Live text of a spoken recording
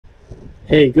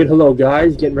Hey, good hello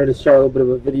guys. Getting ready to start a little bit of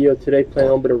a video today, playing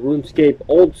a little bit of RuneScape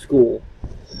Old School.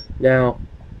 Now,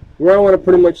 where I want to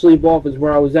pretty much leave off is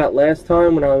where I was at last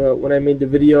time when I made the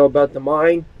video about the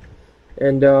mine.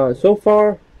 And so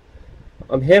far,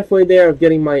 I'm halfway there of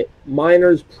getting my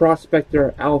Miner's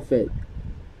Prospector outfit.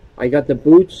 I got the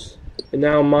boots, and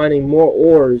now I'm mining more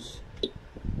ores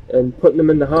and putting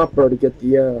them in the hopper to get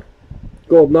the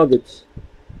gold nuggets.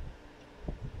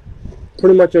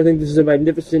 Pretty much, I think this is a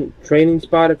magnificent training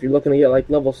spot if you're looking to get like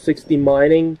level 60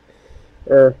 mining,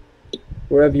 or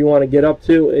wherever you want to get up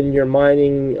to in your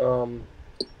mining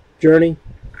journey.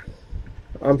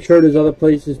 I'm sure there's other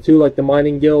places too, like the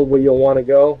mining guild, where you'll want to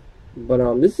go.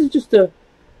 But this is just a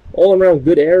all-around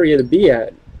good area to be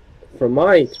at, from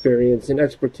my experience and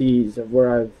expertise of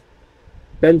where I've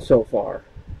been so far.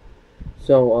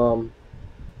 So I'm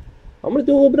gonna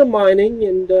do a little bit of mining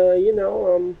and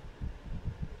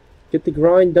get the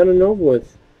grind done and over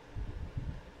with.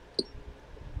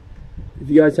 If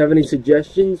you guys have any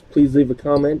suggestions, please leave a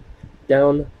comment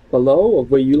down below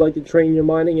of where you like to train your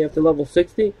mining after level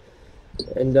 60,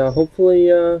 and hopefully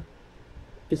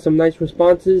get some nice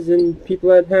responses and people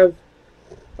that have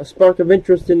a spark of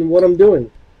interest in what I'm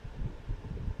doing.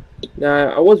 Now,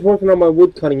 I was working on my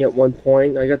wood cutting at one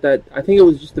point. I got that. I think it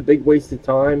was just a big waste of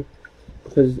time,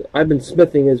 because I've been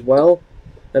smithing as well,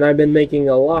 and I've been making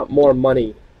a lot more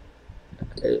money.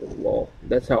 Well,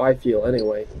 that's how I feel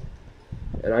anyway.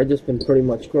 And I just been pretty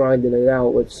much grinding it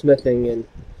out with smithing, and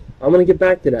I'm gonna get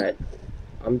back to that.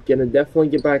 I'm gonna definitely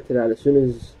get back to that as soon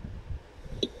as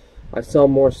I sell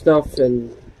more stuff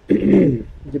and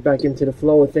get back into the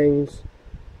flow of things.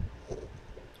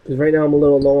 Because right now I'm a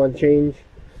little low on change.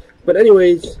 But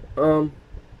anyways,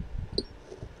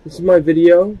 this is my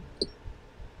video.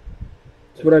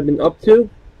 It's what I've been up to.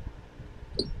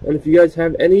 And if you guys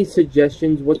have any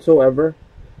suggestions whatsoever,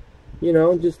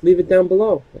 just leave it down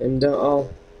below, and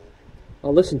I'll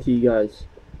listen to you guys,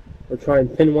 or try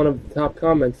and pin one of the top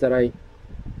comments that I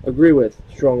agree with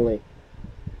strongly.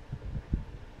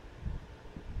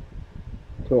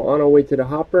 So on our way to the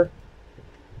hopper.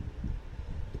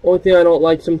 Only thing I don't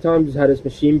like sometimes is how this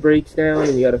machine breaks down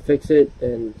and you gotta fix it,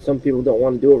 and some people don't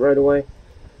want to do it right away,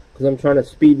 because I'm trying to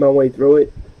speed my way through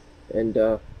it. And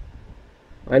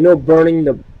I know burning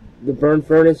the burn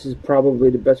furnace is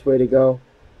probably the best way to go,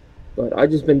 but I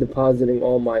just been depositing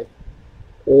all my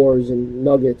ores and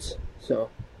nuggets, so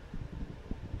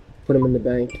put them in the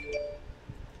bank.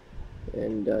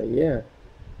 And yeah,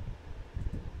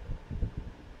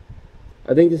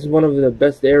 I think this is one of the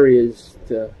best areas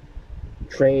to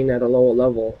train at a lower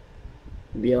level,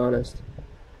 to be honest.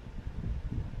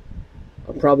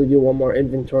 I'll probably do one more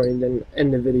inventory and then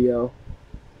end the video,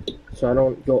 so I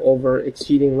don't go over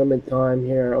exceeding limit time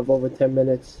here of over 10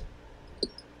 minutes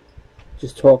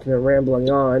just talking and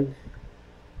rambling on.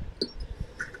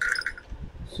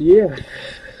 So yeah,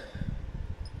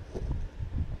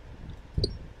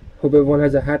 hope everyone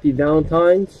has a happy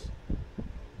Valentine's.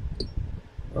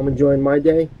 I'm enjoying my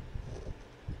day.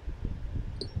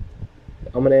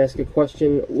 I'm gonna ask a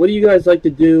question. What do you guys like to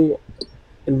do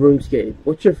in RuneScape?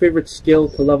 What's your favorite skill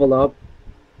to level up,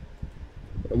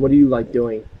 and what do you like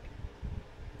doing?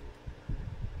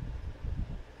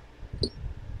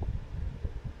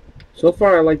 So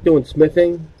far, I like doing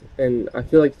smithing, and I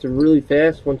feel like it's really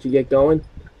fast once you get going,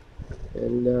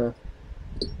 and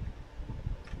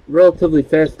relatively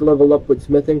fast to level up with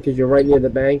smithing because you're right near the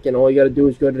bank, and all you got to do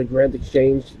is go to the Grand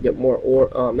Exchange to get more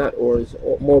not ores,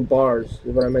 more bars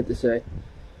is what I meant to say.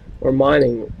 Or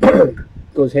mining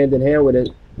goes hand in hand with it.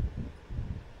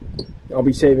 I'll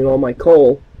be saving all my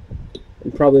coal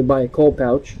and probably buy a coal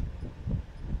pouch.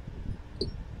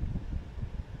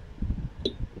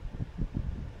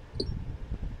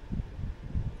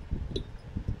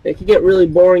 It can get really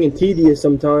boring and tedious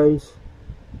sometimes,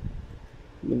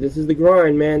 but this is the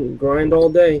grind, man. Grind all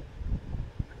day.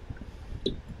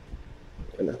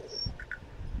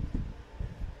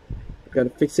 Gotta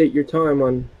fixate your time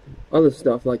on other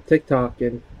stuff like TikTok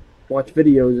and watch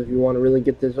videos if you want to really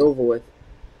get this over with.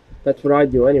 That's what I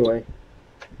do anyway.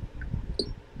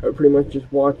 I pretty much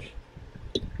just watch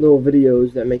little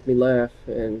videos that make me laugh,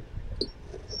 and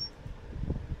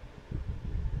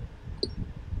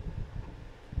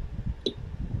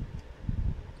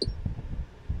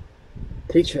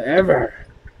takes forever.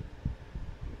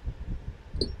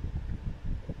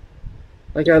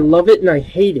 Like, I love it and I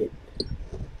hate it.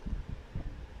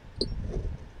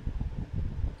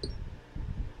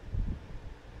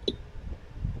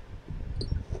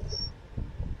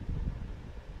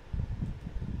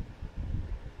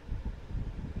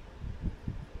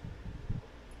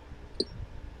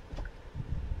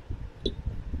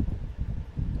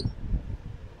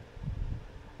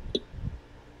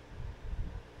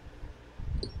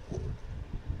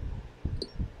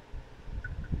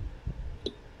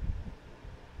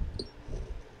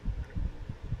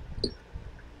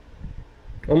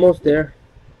 Almost there.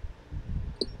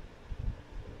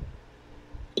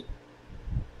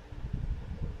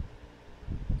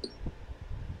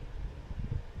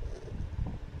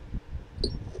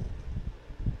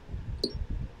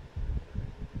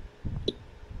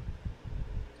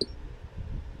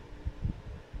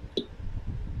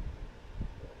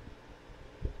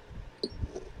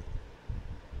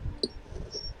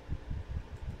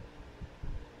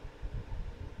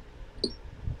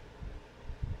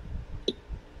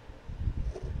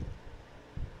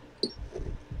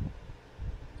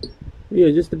 We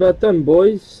are just about done,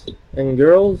 boys and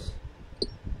girls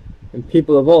and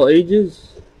people of all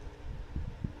ages.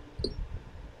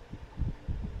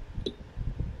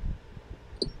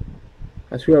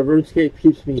 I swear RuneScape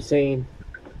keeps me sane,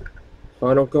 so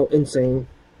I don't go insane.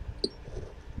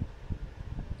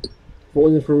 If it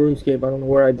wasn't for RuneScape, I don't know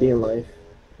where I'd be in life.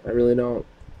 I really don't.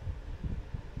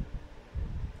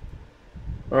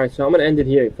 Alright, so I'm going to end it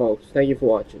here, folks. Thank you for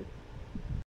watching.